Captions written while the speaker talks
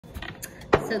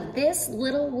So this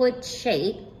little wood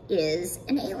shape is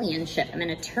an alien ship. I'm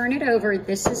gonna turn it over.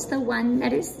 This is the one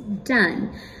that is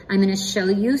done. I'm gonna show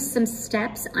you some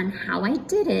steps on how I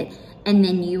did it, and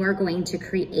then you are going to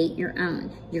create your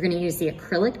own. You're gonna use the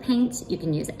acrylic paints. You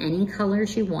can use any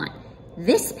colors you want.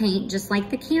 This paint, just like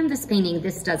the canvas painting,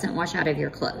 this doesn't wash out of your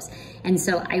clothes. And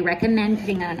so I recommend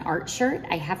putting on an art shirt.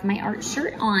 I have my art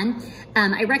shirt on.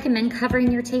 I recommend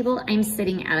covering your table. I'm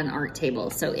sitting at an art table,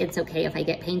 so it's okay if I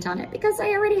get paint on it because I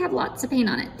already have lots of paint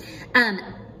on it.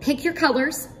 Pick your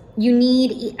colors. You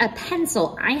need a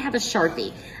pencil. I have a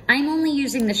Sharpie. I'm only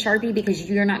using the Sharpie because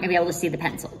you're not gonna be able to see the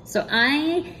pencil. So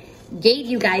I gave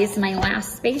you guys my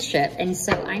last spaceship, and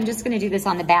so I'm just gonna do this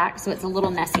on the back so it's a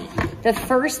little messy. The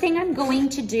first thing I'm going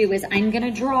to do is I'm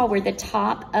gonna draw where the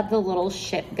top of the little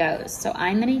ship goes. So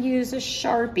I'm gonna use a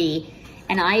Sharpie,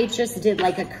 and I just did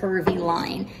like a curvy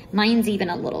line. Mine's even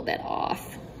a little bit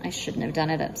off. I shouldn't have done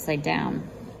it upside down.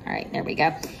 All right, there we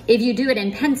go. If you do it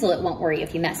in pencil, it won't worry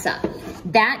if you mess up.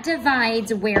 That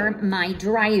divides where my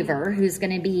driver, who's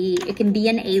gonna be, it can be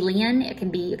an alien, it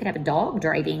can be, you could have a dog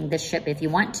driving this ship if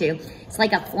you want to. It's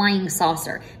like a flying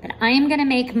saucer. But I am gonna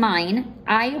make mine.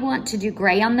 I want to do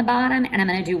gray on the bottom, and I'm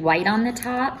gonna do white on the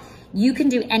top. You can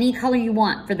do any color you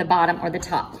want for the bottom or the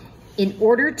top. In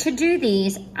order to do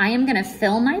these, I am gonna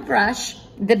fill my brush,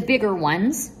 the bigger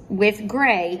ones, with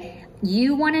gray.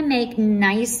 You wanna make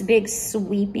nice big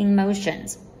sweeping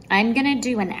motions. I'm gonna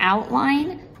do an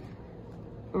outline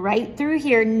right through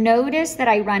here. Notice that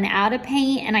I run out of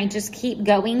paint and I just keep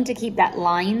going to keep that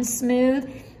line smooth,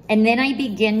 and then I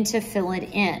begin to fill it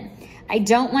in. I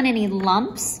don't want any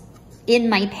lumps in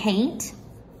my paint.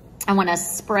 I wanna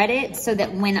spread it so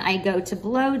that when I go to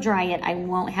blow dry it, I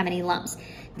won't have any lumps.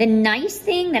 The nice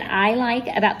thing that I like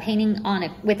about painting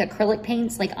with acrylic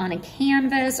paints, like on a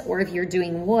canvas or if you're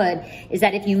doing wood, is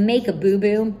that if you make a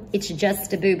boo-boo, it's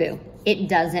just a boo-boo. It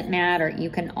doesn't matter. You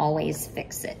can always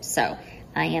fix it. So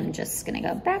I am just gonna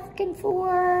go back and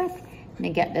forth. I'm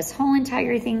gonna get this whole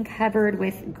entire thing covered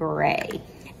with gray.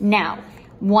 Now,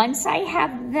 once I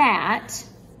have that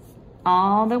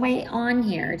all the way on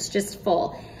here, it's just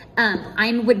full,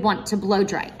 I would want to blow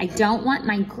dry. I don't want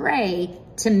my gray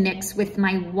to mix with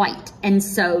my white. And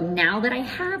so now that I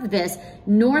have this,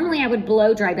 normally I would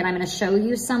blow dry, but I'm gonna show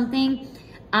you something.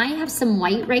 I have some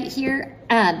white right here.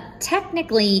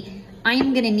 Technically, I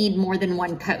am gonna need more than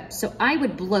one coat. So I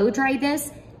would blow dry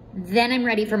this, then I'm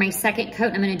ready for my second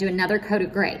coat. I'm gonna do another coat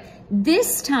of gray.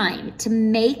 This time, to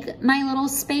make my little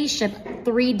spaceship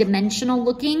three-dimensional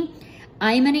looking,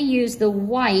 I'm gonna use the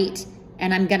white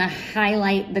and I'm gonna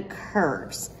highlight the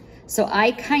curves. So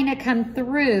I kind of come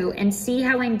through and see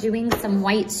how I'm doing some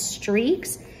white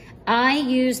streaks. I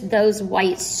use those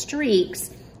white streaks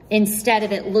instead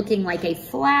of it looking like a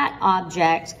flat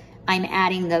object. I'm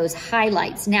adding those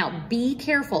highlights. Now be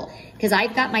careful, because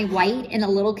I've got my white in a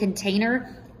little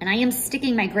container and I am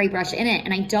sticking my gray brush in it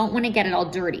and I don't want to get it all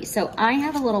dirty. So I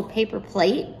have a little paper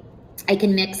plate. I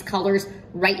can mix colors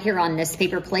right here on this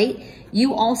paper plate.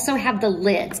 You also have the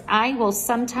lids. I will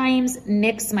sometimes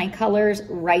mix my colors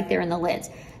right there in the lids.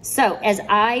 So as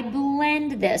I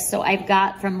blend this, so I've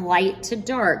got from light to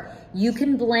dark, you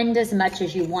can blend as much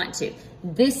as you want to.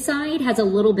 This side has a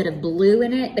little bit of blue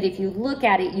in it, but if you look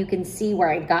at it, you can see where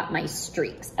I've got my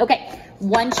streaks. Okay,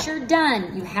 once you're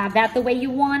done, you have that the way you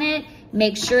want it.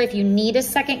 Make sure if you need a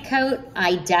second coat,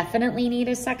 I definitely need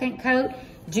a second coat.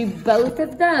 Do both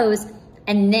of those,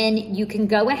 and then you can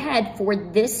go ahead for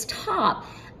this top.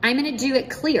 I'm gonna do it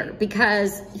clear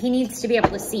because he needs to be able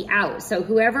to see out. So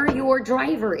whoever your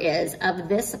driver is of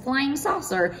this flying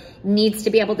saucer needs to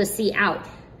be able to see out.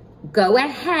 Go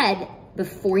ahead,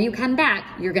 before you come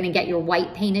back, you're gonna get your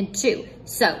white painted too.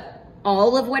 So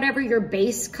all of whatever your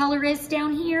base color is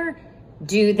down here,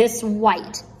 do this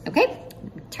white, okay?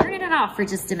 Turning it off for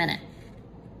just a minute.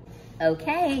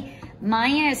 Okay,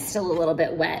 mine is still a little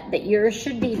bit wet, but yours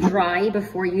should be dry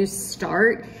before you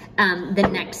start the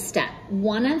next step.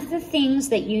 One of the things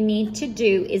that you need to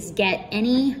do is get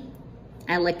any,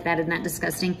 I licked that, isn't that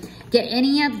disgusting? Get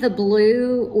any of the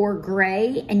blue or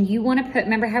gray, and you wanna put,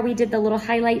 remember how we did the little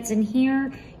highlights in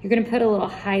here? You're gonna put a little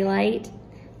highlight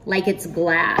like it's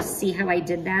glass. See how I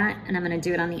did that? And I'm gonna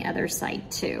do it on the other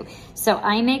side too. So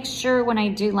I make sure when I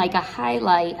do like a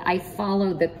highlight, I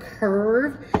follow the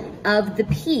curve of the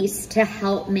piece to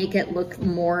help make it look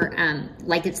more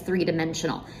like it's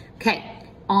three-dimensional. Okay,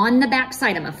 on the back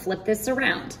side, I'm gonna flip this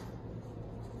around.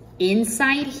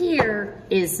 Inside here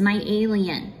is my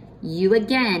alien. You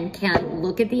again can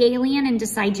look at the alien and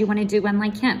decide you wanna do one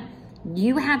like him.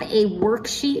 you have a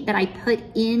worksheet that I put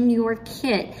in your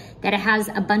kit that has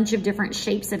a bunch of different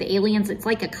shapes of aliens. It's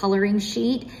like a coloring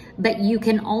sheet, but you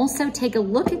can also take a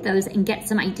look at those and get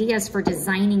some ideas for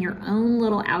designing your own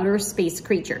little outer space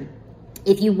creature.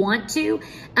 If you want to,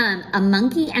 a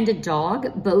monkey and a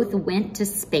dog both went to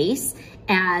space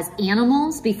as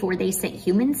animals before they sent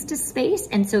humans to space.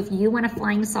 And so if you want a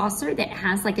flying saucer that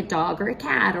has like a dog or a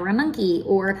cat or a monkey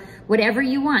or whatever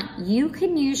you want, you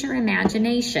can use your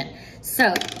imagination.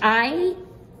 So I,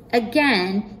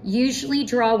 again, usually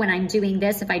draw when I'm doing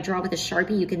this. If I draw with a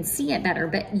Sharpie, you can see it better,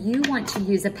 but you want to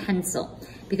use a pencil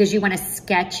because you want to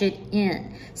sketch it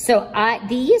in. So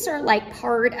these are like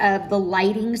part of the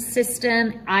lighting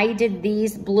system. I did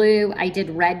these blue, I did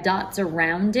red dots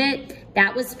around it.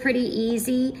 That was pretty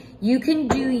easy. You can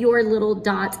do your little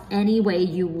dots any way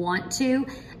you want to.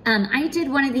 I did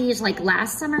one of these like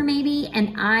last summer maybe,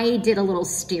 and I did a little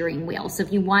steering wheel. So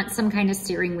if you want some kind of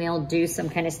steering wheel, do some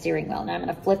kind of steering wheel. Now I'm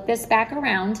gonna flip this back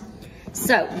around.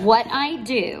 So what I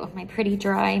do, am I pretty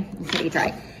dry? I'm pretty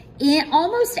dry. In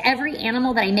almost every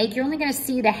animal that I make, you're only gonna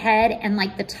see the head and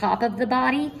like the top of the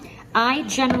body. I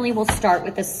generally will start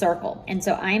with a circle. And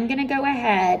so I'm gonna go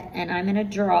ahead and I'm gonna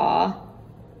draw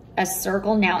a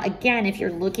circle. Now, again, if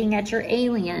you're looking at your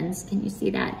aliens, can you see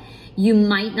that? You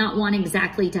might not want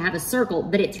exactly to have a circle,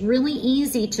 but it's really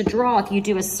easy to draw if you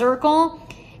do a circle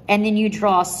and then you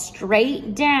draw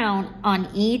straight down on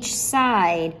each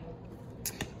side,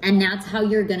 and that's how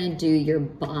you're gonna do your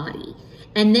body.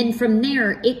 And then from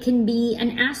there, it can be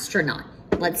an astronaut.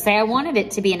 Let's say I wanted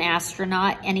it to be an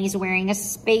astronaut and he's wearing a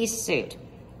spacesuit.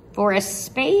 For a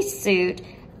spacesuit,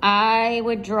 I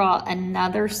would draw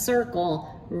another circle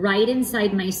right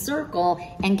inside my circle,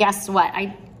 and guess what?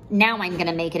 Now I'm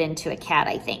gonna make it into a cat,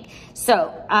 I think.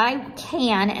 So I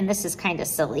can, and this is kind of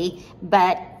silly,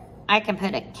 but I can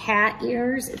put a cat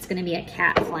ears. It's gonna be a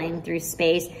cat flying through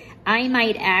space. I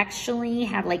might actually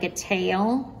have like a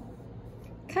tail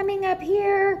coming up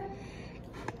here.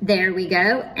 There we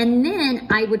go. And then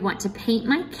I would want to paint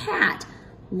my cat.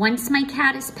 Once my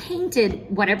cat is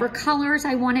painted, whatever colors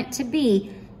I want it to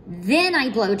be, then I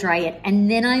blow dry it,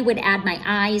 and then I would add my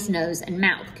eyes, nose, and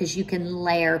mouth, because you can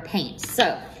layer paint.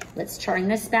 So let's turn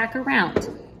this back around.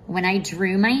 When I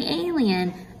drew my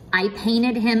alien, I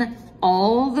painted him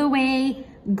all the way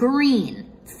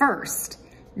green first.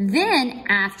 Then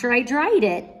after I dried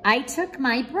it, I took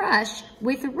my brush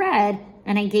with red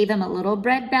and I gave him a little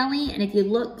red belly. And if you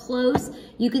look close,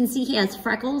 you can see he has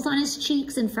freckles on his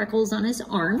cheeks and freckles on his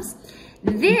arms.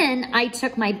 Then I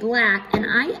took my black and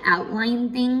I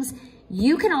outlined things.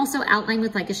 You can also outline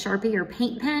with like a Sharpie or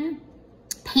paint pen.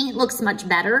 Paint looks much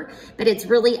better, but it's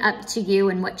really up to you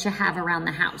and what you have around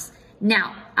the house.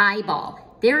 Now,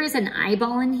 eyeball. There is an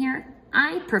eyeball in here.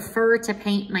 I prefer to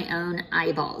paint my own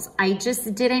eyeballs. I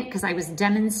just didn't because I was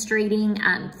demonstrating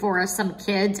for some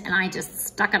kids and I just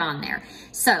stuck it on there.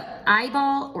 So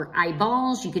eyeball or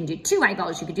eyeballs, you can do 2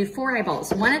 eyeballs, you could do 4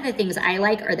 eyeballs. One of the things I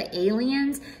like are the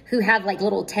aliens who have like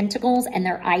little tentacles and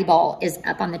their eyeball is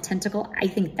up on the tentacle. I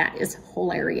think that is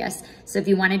hilarious. So if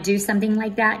you want to do something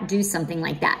like that, do something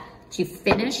like that. But you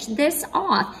finish this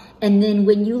off, and then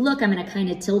when you look, I'm going to kind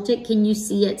of tilt it. Can you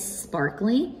see it's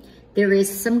sparkly? There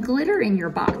is some glitter in your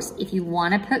box. If you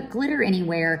want to put glitter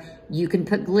anywhere, you can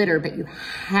put glitter, but you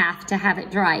have to have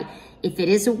it dry. If it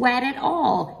is wet at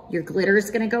all, your glitter is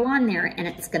going to go on there and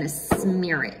it's going to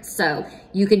smear it. So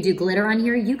you can do glitter on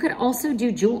here. You could also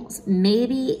do jewels.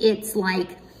 Maybe it's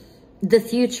like the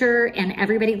future and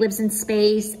everybody lives in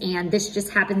space and this just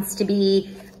happens to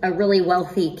be a really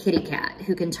wealthy kitty cat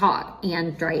who can talk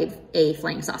and drive a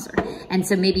flying saucer. And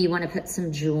so maybe you want to put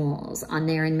some jewels on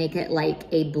there and make it like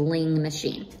a bling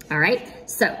machine. All right,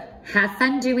 so have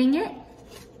fun doing it.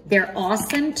 They're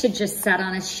awesome to just set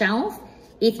on a shelf.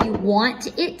 If you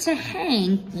want it to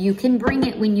hang, you can bring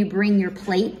it when you bring your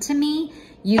plate to me.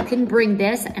 You can bring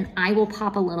this and I will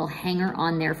pop a little hanger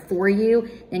on there for you.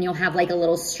 Then you'll have like a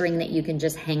little string that you can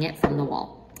just hang it from the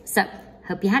wall. So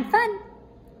hope you had fun.